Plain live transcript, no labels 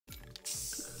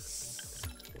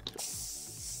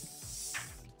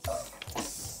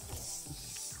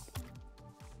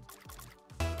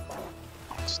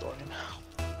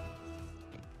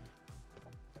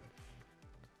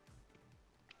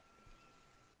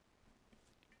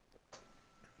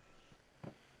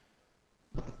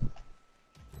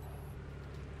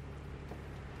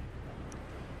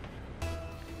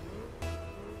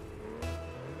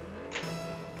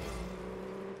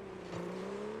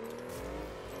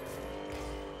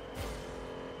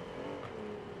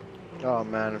Oh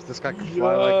man, if this guy could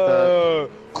fly like that.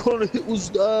 What kind of hit was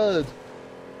that?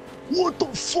 What the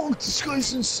fuck? This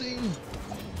guy's insane.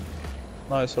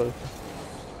 Nice, sorry.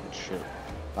 Good shit.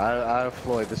 I have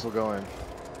Floyd, this will go in.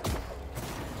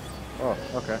 Oh,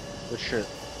 okay. Good shit.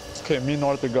 Okay, me and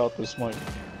Arthur got this, Mike.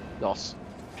 Yes.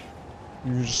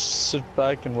 You just sit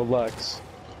back and relax.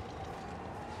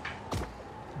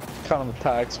 Kind of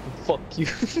attacks, but fuck you.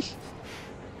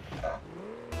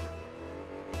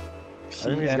 I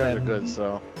think these guys are good,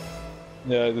 so.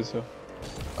 Yeah, I do too.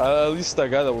 At least that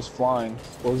guy that was flying.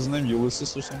 What was his name?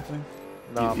 Ulysses or something?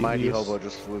 Nah, Mighty Hobo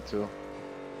just flew too.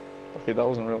 Okay, that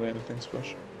wasn't really anything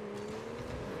special.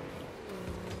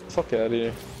 Fuck out of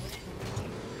here.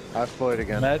 I Floyd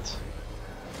again. Matt?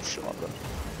 Shit, my bad.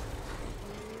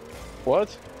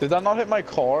 What? Did that not hit my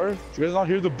car? Did you guys not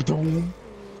hear the boom?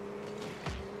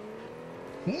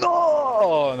 No!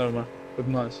 Oh, never mind. But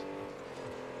nice.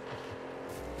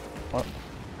 What?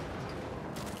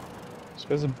 This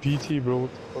guy's a BT, bro.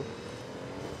 What the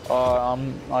fuck?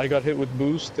 I got hit with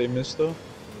boost. They missed though.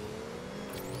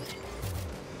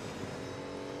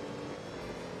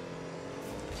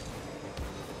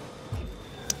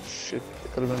 Shit,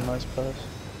 that could have been a nice pass.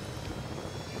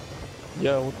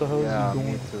 Yeah, what the hell is he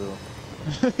doing? Me too.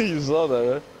 You saw that,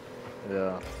 right?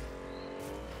 Yeah.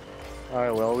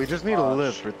 Alright, well, we just need to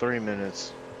live for 3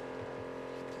 minutes.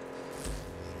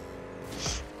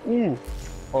 Ooh.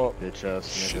 Oh, bitch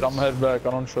ass. shit, I'm head back. I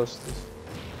don't trust this.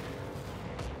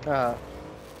 I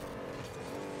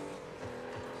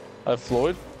have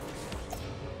Floyd.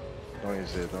 Don't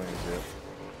use it, don't use it.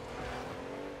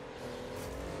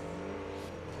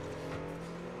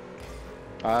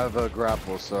 I have a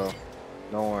grapple, so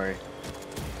don't worry.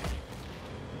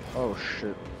 Oh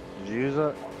shit. Did you use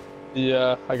that?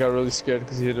 Yeah, I got really scared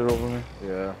because he hit it over me.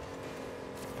 Yeah.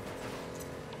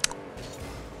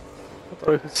 I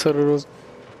thought I could set it up.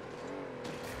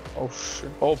 Oh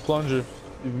shit. Oh, plunger.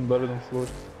 Even better than Floyd,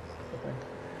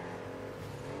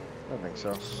 I I think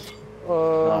so. think.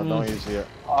 No, don't use it.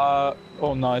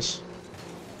 Oh, nice.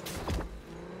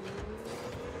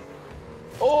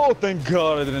 Oh, thank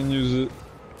God I didn't use it.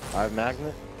 I have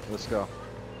magnet. Let's go.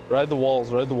 Ride the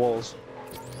walls, ride the walls.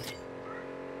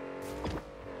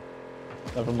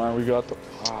 Never mind, we got the.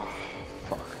 Ah,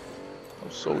 fuck.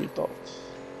 I'm so weak thought.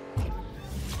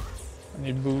 I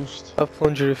need boost. I have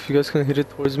plunger if you guys can hit it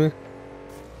towards me.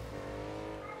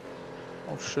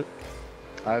 Oh shit.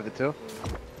 I have it too.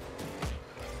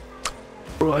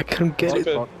 Bro, I can't get it.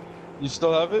 Okay. You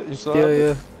still have it? You still have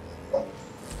it? Yeah.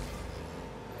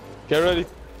 Get ready.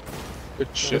 Good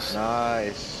shit.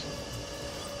 Nice.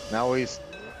 Now he's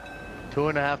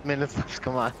 2.5 minutes left.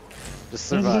 Come on. Just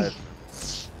survive.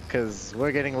 Cause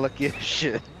we're getting lucky as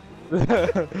shit.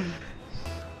 Bro,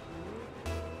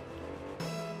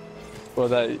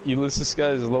 that Ulysses guy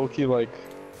is low-key like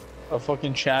a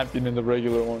fucking champion in the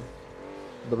regular one.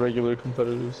 The regular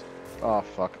competitors. Oh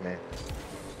fuck me.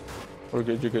 We're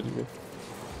good, you're good, you're good.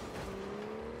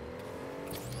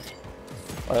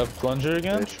 I have plunger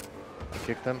again? Bitch.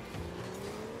 Kicked him.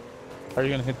 How are you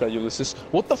gonna hit that, Ulysses?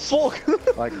 What the fuck?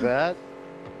 Like that.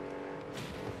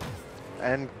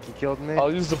 And he killed me.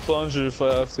 I'll use the plunger if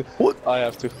I have to. What? I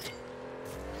have to.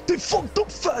 They fucked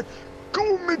up fat!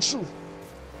 Go, Mitchell!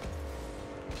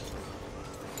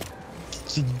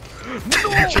 No!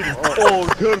 Oh,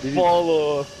 good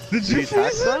follow. Did you catch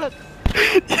freeze that?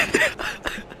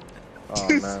 Oh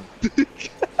man.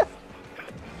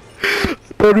 I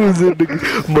thought it was in, nigga.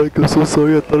 Mike, I'm so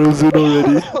sorry. I thought it was in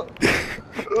already.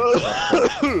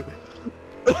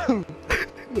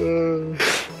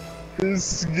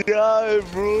 This guy,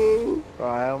 bro. Oh,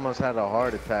 I almost had a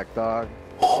heart attack, dog.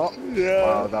 Oh, yeah.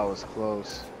 Wow, that was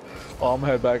close. Oh, I'm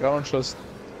head back. I don't trust.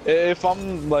 If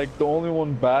I'm like the only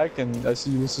one back and I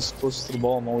see Ulysses closest to the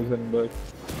ball, I'm always heading back.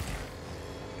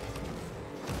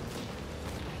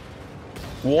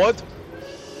 What?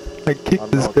 I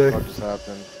kicked this guy. What just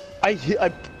happened? I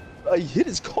hit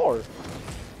his car.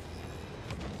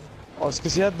 Oh, it's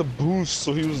because he had the boost,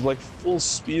 so he was like full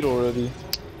speed already.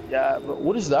 Yeah, but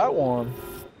what is that one?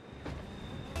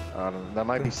 I don't know. That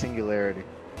might be singularity.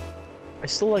 I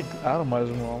still like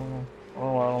Atomizer more. I don't know. I don't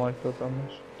know why I don't like that that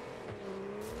much.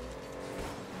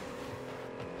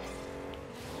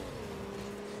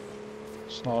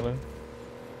 It's not in.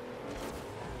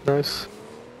 Nice.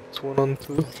 It's 1-on-2.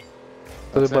 Do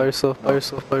That's it by it. yourself, by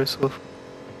yourself, by yourself.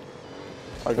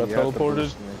 I got You have to teleported.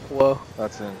 boost me. Wow.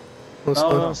 That's in. No, it's No,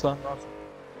 not. no, it's not.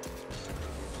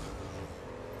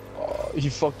 Oh, he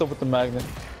fucked up with the magnet.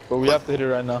 But we have to hit it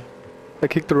right now. I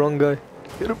kicked the wrong guy.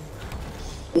 Hit him.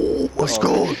 Oh, let's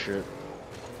go. Shit.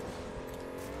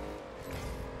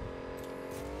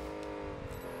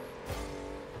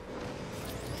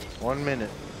 1 minute.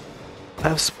 I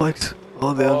have spikes.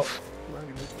 Oh, they Oh. have.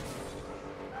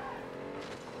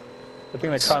 I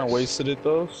think they kind of wasted it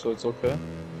though, so it's okay.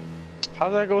 How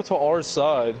did I go to our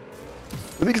side?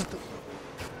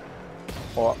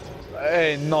 Oh,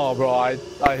 hey, no, bro. I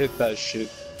hit that shit.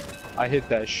 I hit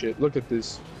that shit. Look at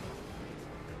this.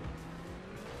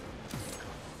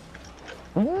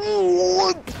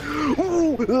 What?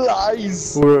 Ooh,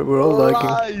 lies. We're all lagging.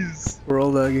 Lies. We're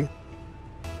all lagging.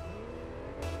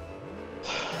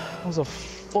 That was a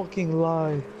fucking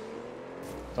lie.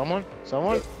 Someone?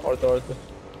 Someone? Arthur.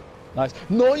 Nice.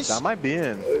 Nice. That might be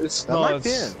in. It's That no, might be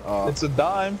it's, in. Oh. it's a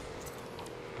dime.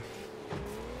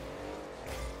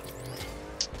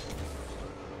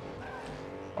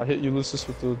 I hit Ulysses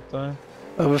with the thing.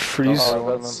 I have a freeze.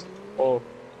 Oh. That's. Oh,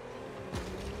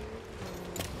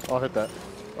 I'll hit that.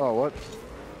 Oh, what?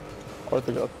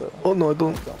 Arthur got that. Oh no, I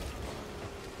don't.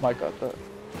 Mike got that.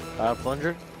 I have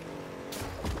plunger?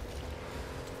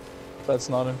 That's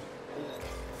not him.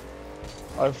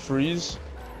 I freeze.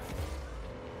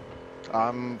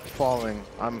 I'm falling.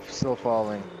 I'm still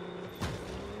falling.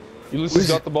 Ulysses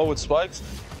got the ball with spikes.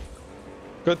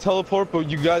 Good teleport, but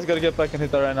you guys gotta get back and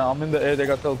hit that right now. I'm in the air, they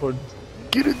got teleported.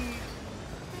 Get it.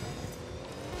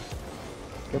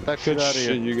 Get that shit Good out of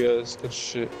shit, here. you guys. Good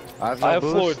shit. I have no I have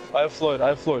boost. Floyd. I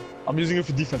have Floyd. I'm using it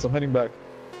for defense. I'm heading back.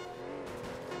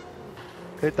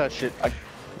 Hit that shit.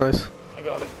 Nice. I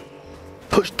got it.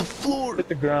 Touch the floor. Hit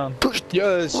the ground. Touch the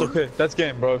Yeah, it's floor. okay. That's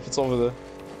game, bro, if it's over there.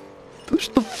 Touch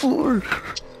the floor.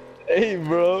 Hey,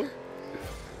 bro.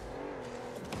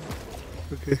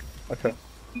 Okay. Okay.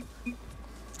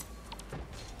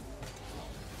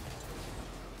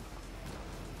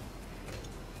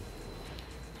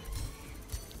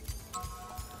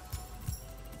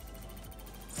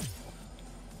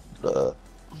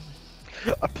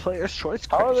 A player's choice.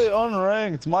 How are they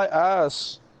unranked? My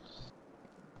ass.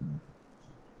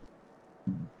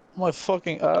 My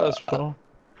fucking ass, bro.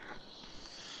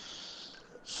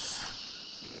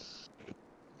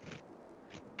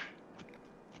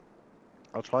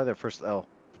 I'll try their first L.